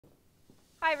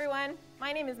Hi everyone,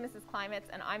 my name is Mrs. Klimitz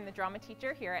and I'm the drama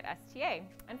teacher here at STA.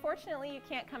 Unfortunately, you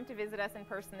can't come to visit us in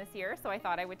person this year, so I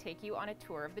thought I would take you on a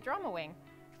tour of the drama wing.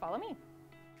 Follow me.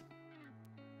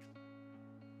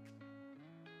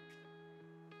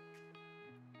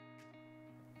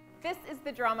 This is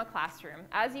the drama classroom.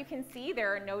 As you can see,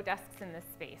 there are no desks in this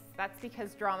space. That's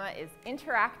because drama is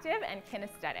interactive and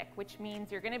kinesthetic, which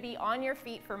means you're going to be on your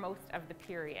feet for most of the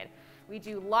period. We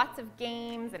do lots of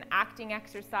games and acting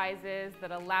exercises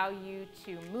that allow you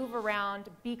to move around,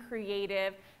 be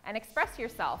creative, and express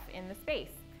yourself in the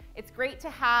space. It's great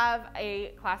to have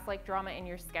a class like drama in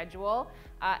your schedule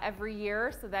every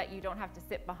year so that you don't have to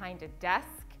sit behind a desk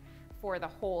for the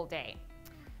whole day.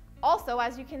 Also,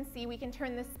 as you can see, we can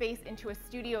turn this space into a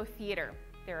studio theater.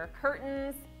 There are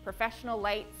curtains, professional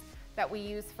lights that we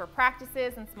use for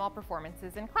practices and small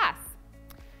performances in class.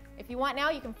 If you want now,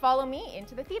 you can follow me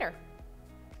into the theater.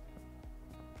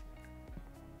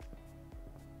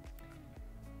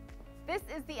 This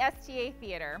is the STA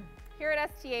Theater. Here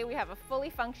at STA, we have a fully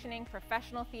functioning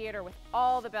professional theater with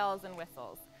all the bells and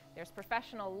whistles. There's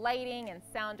professional lighting and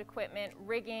sound equipment,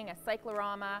 rigging, a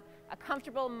cyclorama, a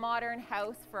comfortable modern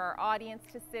house for our audience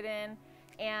to sit in,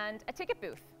 and a ticket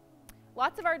booth.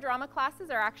 Lots of our drama classes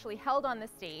are actually held on the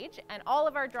stage, and all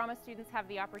of our drama students have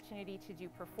the opportunity to do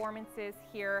performances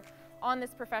here on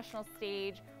this professional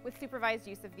stage with supervised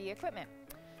use of the equipment.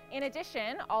 In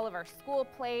addition, all of our school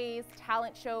plays,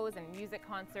 talent shows, and music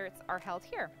concerts are held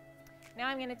here. Now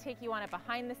I'm going to take you on a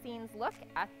behind-the-scenes look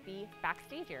at the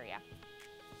backstage area.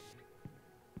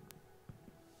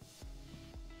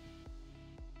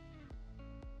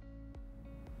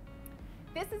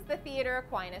 This is the Theatre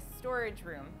Aquinas storage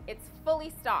room. It's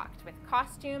fully stocked with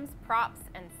costumes, props,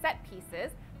 and set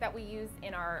pieces that we use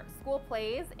in our school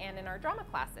plays and in our drama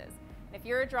classes. And if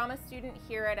you're a drama student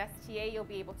here at STA, you'll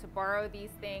be able to borrow these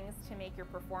things to make your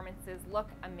performances look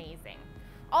amazing.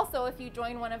 Also, if you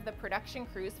join one of the production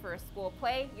crews for a school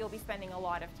play, you'll be spending a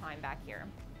lot of time back here.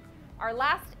 Our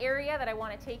last area that I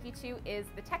want to take you to is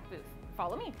the tech booth.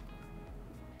 Follow me.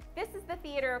 This is the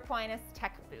Theatre Aquinas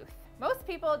tech booth. Most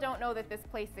people don't know that this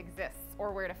place exists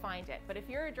or where to find it, but if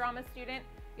you're a drama student,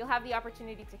 you'll have the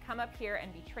opportunity to come up here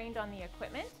and be trained on the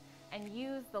equipment and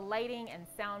use the lighting and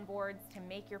soundboards to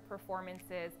make your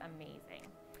performances amazing.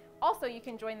 Also, you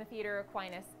can join the Theatre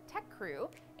Aquinas tech crew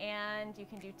and you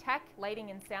can do tech, lighting,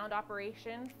 and sound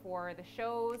operation for the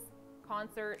shows,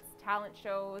 concerts, talent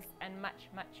shows, and much,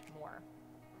 much more.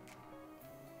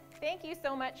 Thank you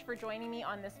so much for joining me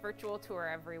on this virtual tour,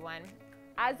 everyone.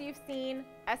 As you've seen,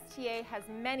 STA has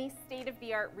many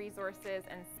state-of-the-art resources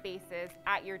and spaces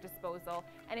at your disposal,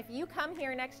 and if you come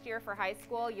here next year for high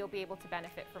school, you'll be able to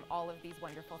benefit from all of these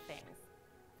wonderful things.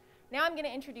 Now I'm going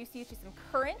to introduce you to some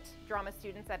current drama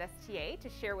students at STA to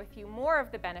share with you more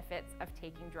of the benefits of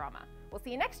taking drama. We'll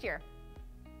see you next year.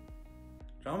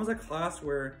 Drama is a class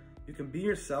where you can be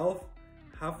yourself,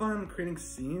 have fun creating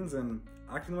scenes, and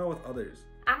acting well with others.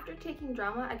 After taking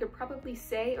drama, I could probably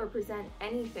say or present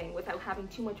anything without having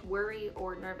too much worry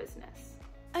or nervousness.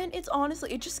 And it's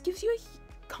honestly, it just gives you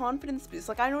a confidence boost.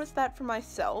 Like, I noticed that for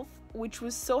myself, which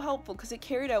was so helpful because it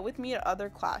carried out with me at other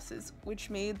classes,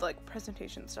 which made like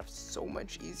presentation stuff so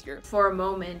much easier. For a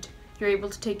moment, you're able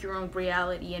to take your own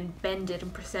reality and bend it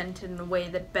and present it in a way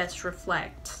that best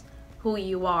reflects who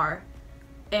you are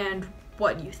and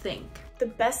what you think. The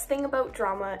best thing about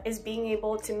drama is being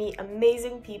able to meet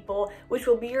amazing people, which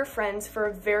will be your friends for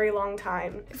a very long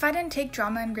time. If I didn't take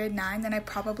drama in grade 9, then I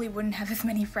probably wouldn't have as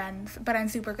many friends, but I'm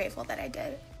super grateful that I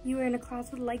did. You are in a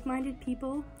class with like-minded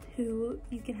people who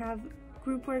you can have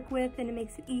group work with, and it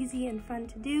makes it easy and fun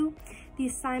to do. The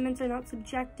assignments are not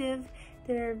subjective.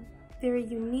 They're very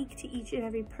unique to each and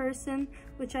every person,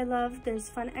 which I love. There's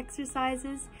fun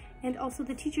exercises, and also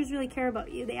the teachers really care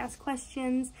about you. They ask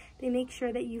questions, they make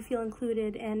sure that you feel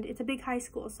included, and it's a big high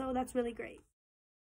school, so that's really great.